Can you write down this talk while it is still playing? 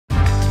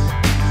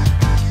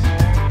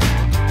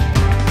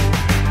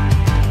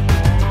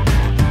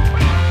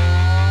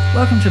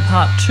Welcome to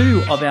part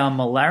 2 of our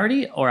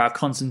molarity or our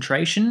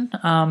concentration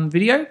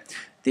video.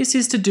 This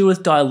is to do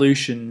with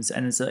dilutions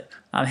and is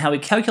how we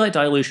calculate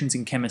dilutions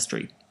in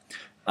chemistry.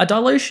 A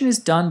dilution is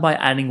done by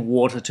adding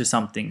water to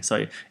something. So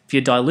if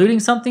you're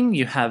diluting something,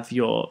 you have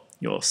your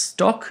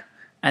stock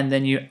and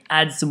then you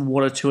add some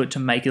water to it to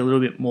make it a little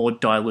bit more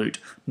dilute,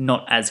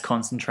 not as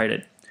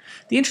concentrated.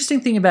 The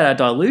interesting thing about our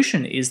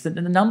dilution is that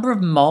the number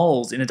of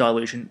moles in a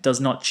dilution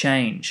does not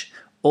change.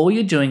 All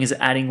you're doing is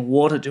adding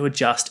water to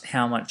adjust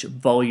how much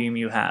volume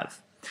you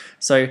have.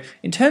 So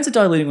in terms of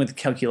diluting with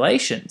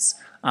calculations,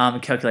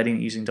 calculating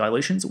using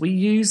dilutions, we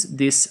use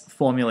this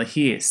formula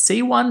here,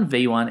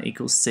 C1V1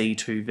 equals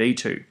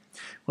C2V2,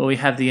 where we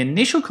have the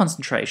initial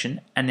concentration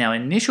and our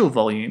initial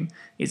volume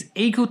is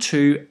equal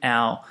to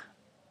our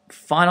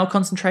final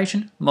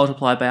concentration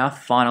multiplied by our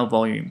final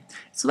volume.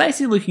 So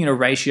basically looking at a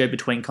ratio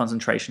between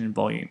concentration and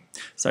volume.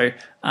 So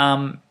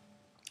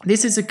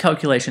this is a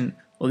calculation,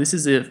 or this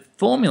is a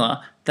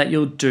formula that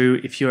you'll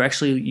do if you're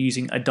actually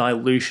using a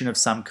dilution of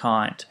some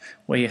kind,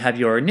 where you have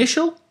your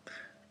initial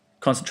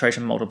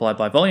concentration multiplied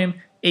by volume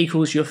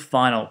equals your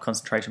final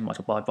concentration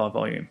multiplied by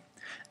volume.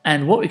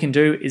 And what we can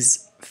do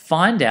is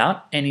find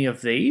out any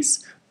of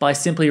these by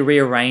simply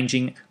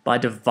rearranging by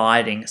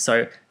dividing.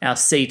 So our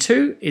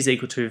C2 is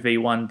equal to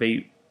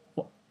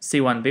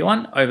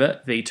C1V1 over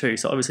V2.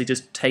 So obviously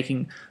just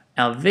taking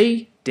our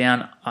V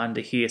down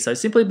under here. So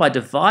simply by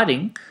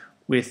dividing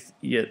with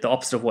the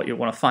opposite of what you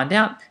want to find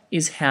out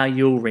is how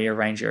you'll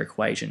rearrange your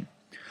equation.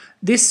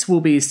 This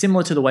will be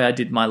similar to the way I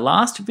did my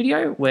last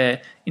video,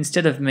 where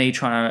instead of me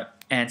trying to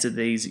answer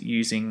these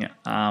using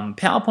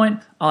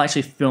PowerPoint, I'll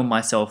actually film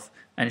myself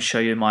and show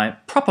you my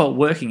proper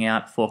working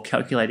out for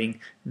calculating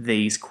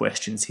these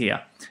questions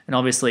here. And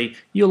obviously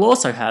you'll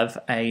also have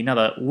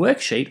another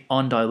worksheet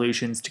on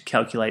dilutions to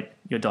calculate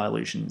your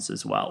dilutions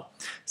as well.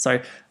 So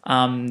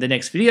the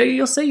next video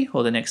you'll see,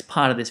 or the next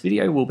part of this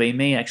video, will be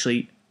me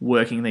actually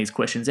working these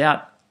questions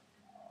out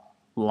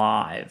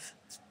live.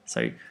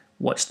 So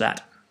watch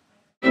that.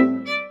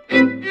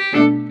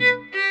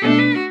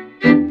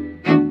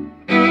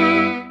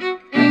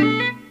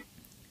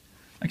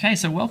 Okay,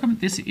 so welcome.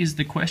 This is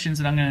the questions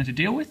that I'm going to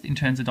deal with in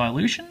terms of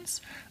dilutions.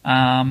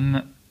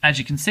 As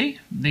you can see,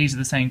 these are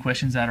the same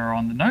questions that are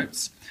on the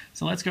notes.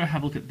 So let's go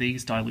have a look at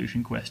these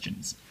dilution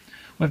questions.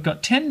 We've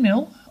got 10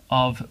 ml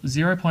of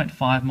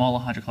 0.5 molar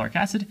hydrochloric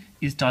acid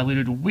is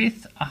diluted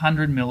with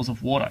 100 ml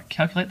of water.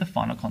 Calculate the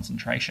final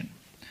concentration.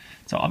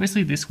 So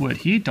obviously this word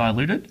here,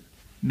 diluted,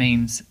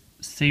 means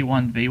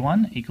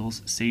C1V1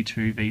 equals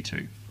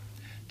C2V2.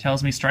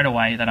 Tells me straight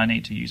away that I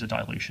need to use a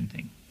dilution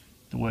thing.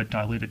 The word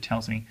diluted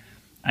tells me,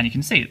 and you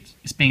can see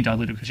it's being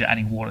diluted because you're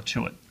adding water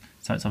to it.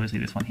 So it's obviously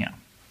this one here.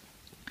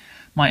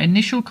 My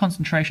initial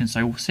concentration,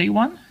 so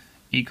C1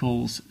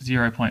 equals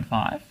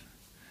 0.5,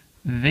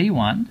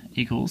 V1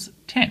 equals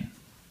 10.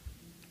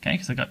 Okay,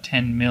 because I've got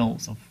 10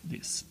 mils of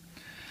this.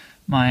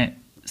 My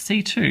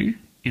C2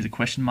 is a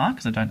question mark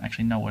because I don't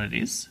actually know what it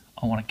is.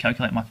 I want to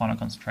calculate my final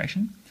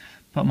concentration.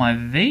 But my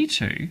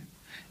V2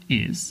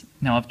 is,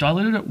 now I've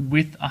diluted it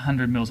with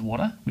 100 mils of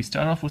water. We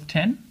started off with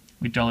 10,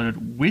 we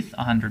diluted with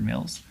 100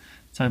 mils.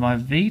 So my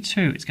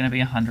V2 is going to be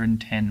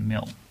 110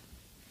 mil.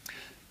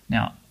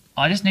 Now,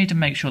 I just need to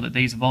make sure that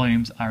these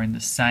volumes are in the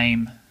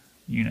same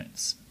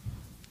units.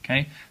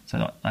 Okay,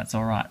 so that's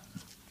all right.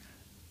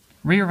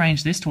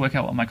 Rearrange this to work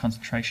out what my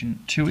concentration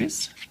 2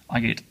 is. I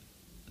get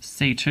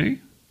C2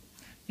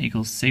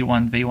 equals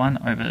C1V1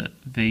 over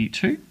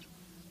V2.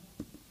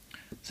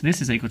 So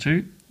this is equal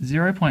to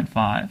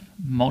 0.5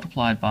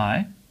 multiplied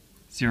by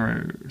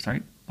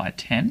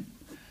 10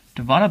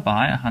 divided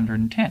by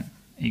 110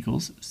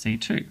 equals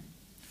C2,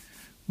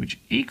 which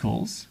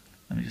equals,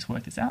 let me just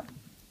work this out,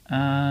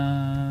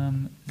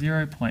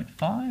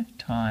 0.5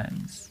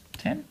 times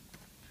 10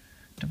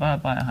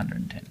 divided by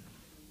 110.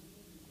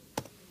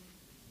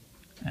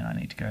 And I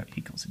need to go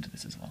equals into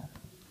this as well.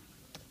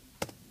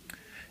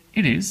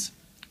 It is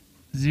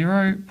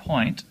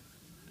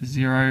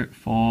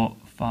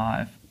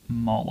 0.045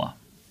 molar.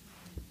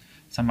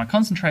 So my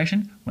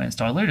concentration, when it's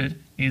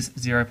diluted, is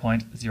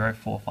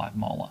 0.045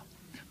 molar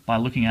by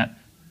looking at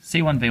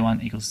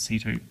C1V1 equals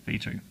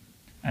C2V2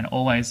 and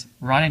always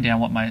writing down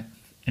what my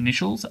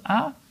initials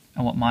are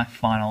and what my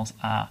finals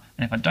are.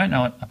 And if I don't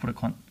know it, I put a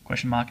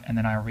question mark and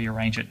then I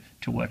rearrange it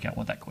to work out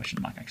what that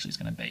question mark actually is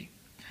going to be.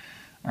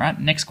 All right,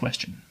 next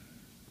question.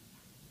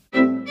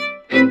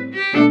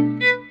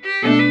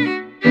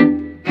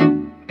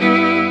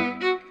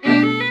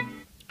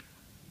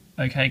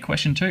 Okay,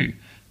 question 2.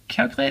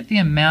 Calculate the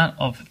amount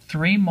of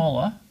 3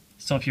 molar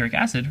sulfuric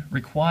acid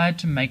required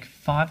to make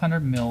 500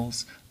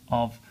 mils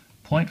of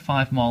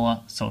 0.5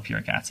 molar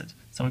sulfuric acid.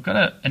 So we've got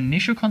an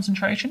initial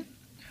concentration,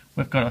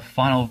 we've got a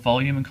final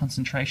volume and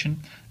concentration,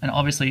 and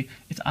obviously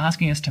it's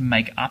asking us to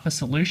make up a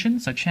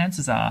solution, so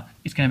chances are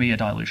it's going to be a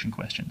dilution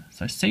question.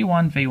 So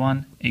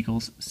C1V1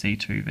 equals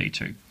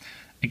C2V2.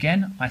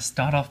 Again, I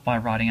start off by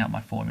writing out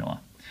my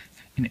formula.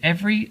 In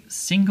every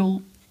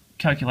single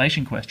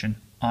calculation question,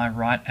 I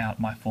write out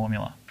my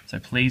formula. So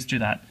please do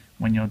that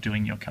when you're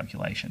doing your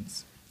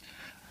calculations.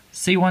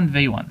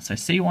 C1V1. So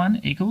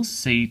C1 equals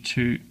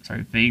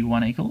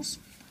V1 equals.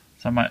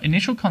 So my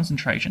initial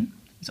concentration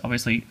is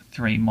obviously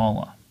 3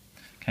 molar.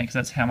 Okay, because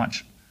that's how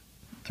much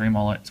 3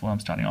 molar is what I'm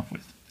starting off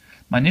with.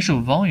 My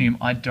initial volume,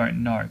 I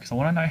don't know, because I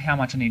want to know how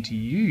much I need to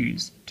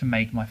use to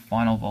make my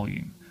final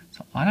volume.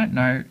 So I don't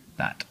know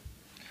that.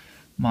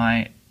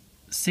 My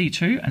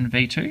C2 and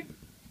V2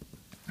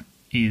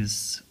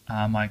 is,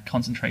 my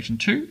concentration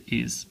 2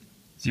 is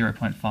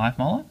 0.5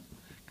 molar,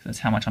 because that's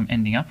how much I'm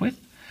ending up with.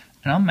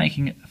 And I'm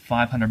making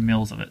 500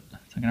 mils of it. So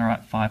I'm going to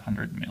write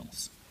 500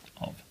 mils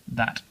of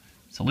that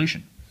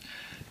solution.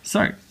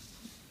 So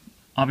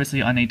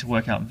obviously I need to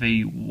work out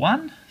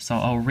V1, so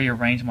I'll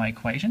rearrange my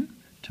equation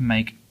to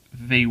make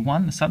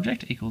V1, the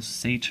subject, equals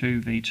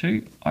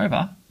C2V2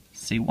 over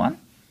C1,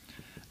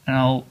 and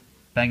I'll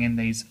bang in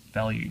these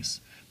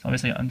values. So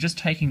obviously I'm just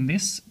taking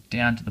this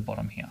down to the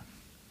bottom here.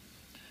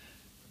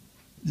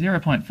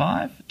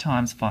 0.5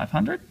 times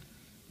 500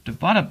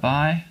 divided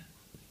by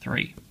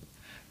 3.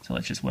 So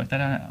let's just work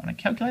that out on a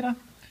calculator.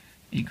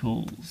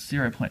 Equals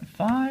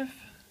 0.5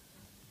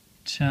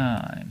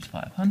 times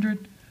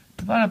 500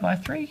 divided by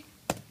 3.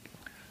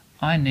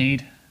 I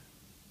need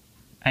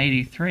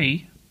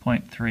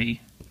 83.3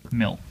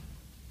 mil.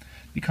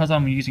 Because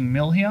I'm using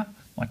mil here,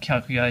 my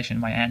calculation,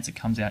 my answer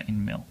comes out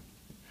in mil.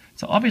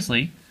 So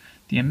obviously,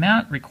 the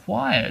amount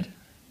required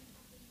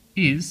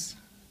is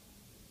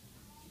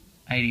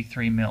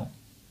 83 mil.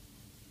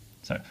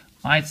 So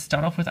I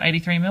start off with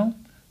 83 mil,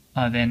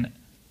 I then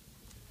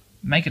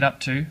make it up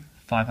to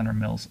 500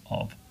 mils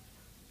of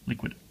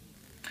liquid.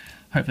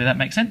 Hopefully that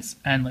makes sense,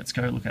 and let's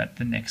go look at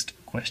the next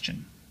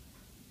question.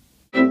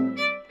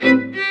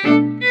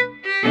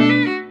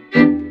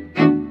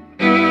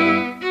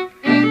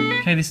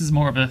 Okay, this is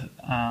more of a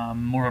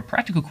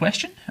practical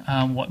question.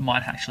 What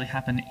might actually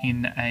happen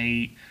in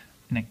a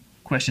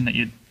question that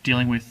you're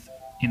dealing with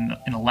in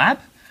a lab?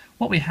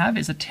 What we have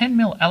is a 10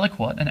 ml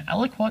aliquot. An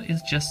aliquot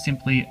is just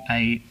simply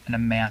an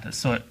amount,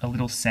 so a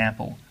little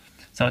sample.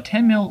 So a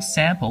 10 ml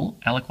sample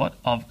aliquot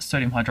of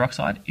sodium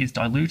hydroxide is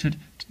diluted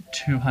to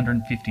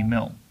 250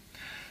 ml.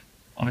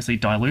 Obviously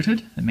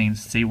diluted, that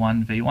means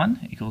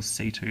C1V1 equals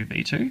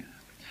C2V2.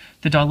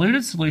 The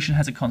diluted solution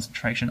has a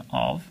concentration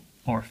of,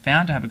 or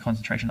found to have a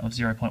concentration of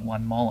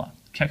 0.1 molar.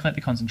 Calculate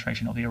the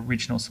concentration of the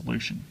original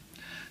solution.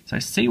 So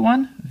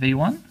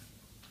C1V1,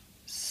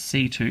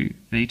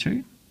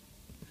 C2V2.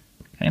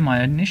 Okay,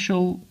 my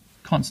initial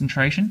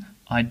concentration,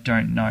 I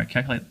don't know.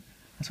 Calculate,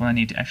 that's what I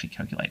need to actually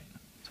calculate.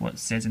 That's what it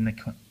says in the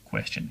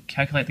question.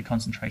 Calculate the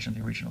concentration of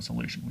the original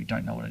solution. We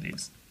don't know what it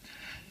is.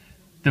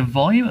 The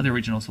volume of the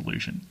original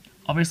solution,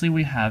 obviously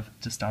we have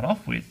to start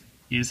off with,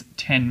 is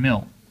 10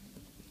 mil.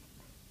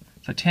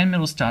 So 10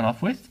 mil to start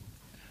off with.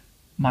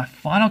 My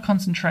final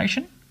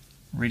concentration,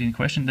 reading the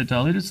question, the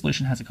diluted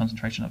solution has a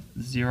concentration of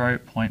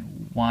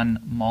 0.1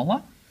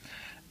 molar,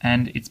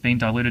 and it's been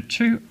diluted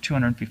to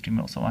 250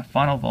 mil. So my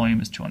final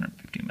volume is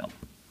 250 mil.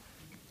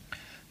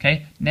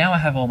 Okay, now I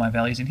have all my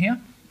values in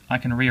here. I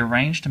can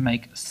rearrange to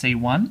make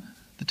C1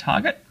 the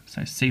target.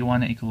 So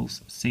C1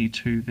 equals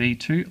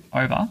C2V2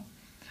 over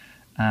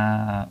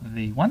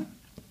V1.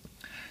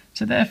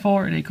 So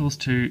therefore it equals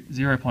to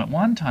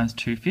 0.1 times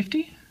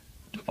 250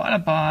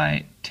 divided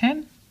by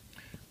 10,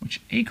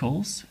 which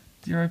equals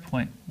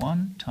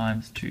 0.1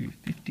 times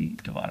 250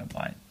 divided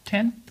by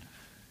 10,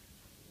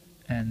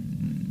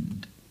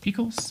 and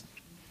equals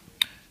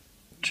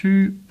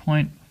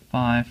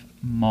 2.5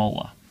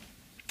 molar,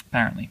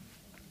 apparently.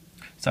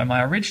 So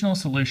my original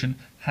solution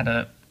had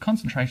a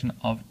concentration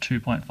of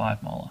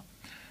 2.5 molar.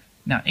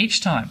 Now each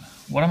time,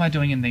 what am I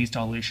doing in these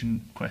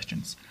dilution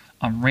questions?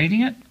 I'm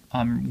reading it,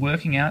 I'm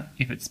working out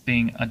if it's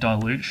being a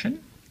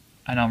dilution,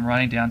 and I'm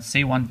writing down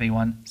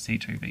C1V1,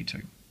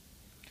 C2V2.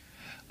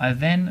 I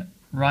then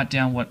write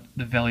down what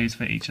the values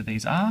for each of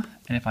these are,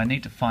 and if I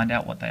need to find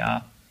out what they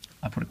are,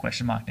 I put a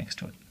question mark next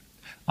to it.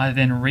 I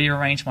then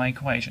rearrange my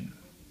equation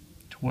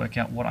to work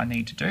out what I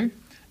need to do,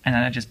 and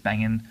then I just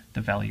bang in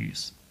the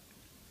values.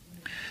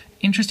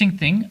 Interesting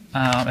thing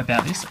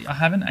about this, I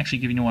haven't actually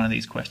given you one of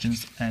these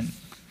questions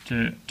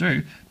to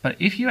do, but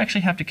if you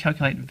actually have to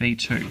calculate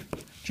V2,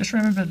 just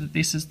remember that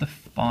this is the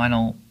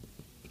final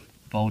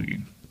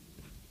volume.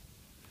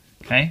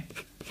 Okay?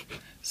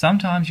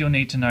 Sometimes you'll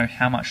need to know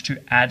how much to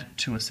add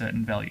to a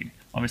certain value.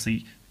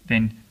 Obviously,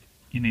 then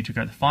you need to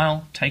go to the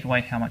final, take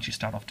away how much you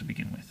start off to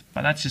begin with.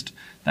 But that's just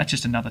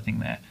another thing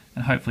there.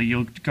 And hopefully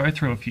you'll go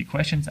through a few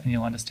questions and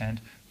you'll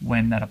understand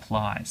when that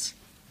applies.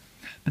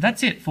 But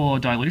that's it for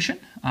dilution.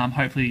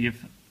 Hopefully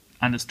you've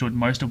understood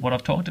most of what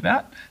I've talked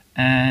about.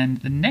 And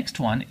the next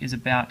one is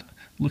about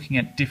looking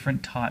at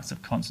different types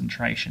of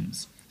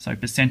concentrations. So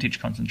percentage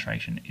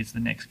concentration is the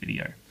next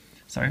video.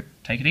 So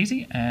take it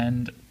easy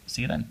and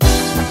see you then.